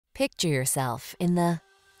Picture yourself in the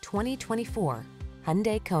 2024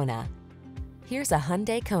 Hyundai Kona. Here's a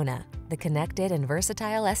Hyundai Kona, the connected and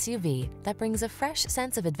versatile SUV that brings a fresh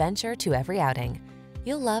sense of adventure to every outing.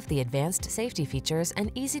 You'll love the advanced safety features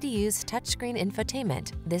and easy-to-use touchscreen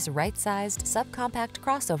infotainment this right-sized subcompact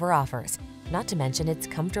crossover offers, not to mention its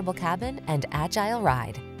comfortable cabin and agile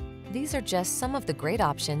ride. These are just some of the great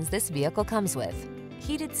options this vehicle comes with: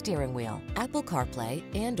 heated steering wheel, Apple CarPlay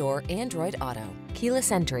and/or Android Auto,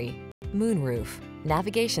 keyless entry, moonroof,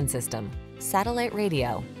 navigation system, satellite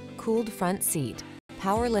radio, cooled front seat,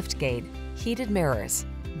 power liftgate, heated mirrors,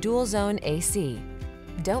 dual zone AC.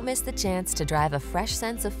 Don't miss the chance to drive a fresh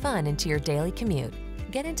sense of fun into your daily commute.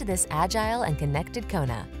 Get into this agile and connected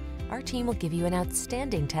Kona. Our team will give you an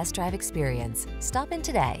outstanding test drive experience. Stop in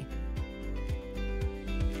today.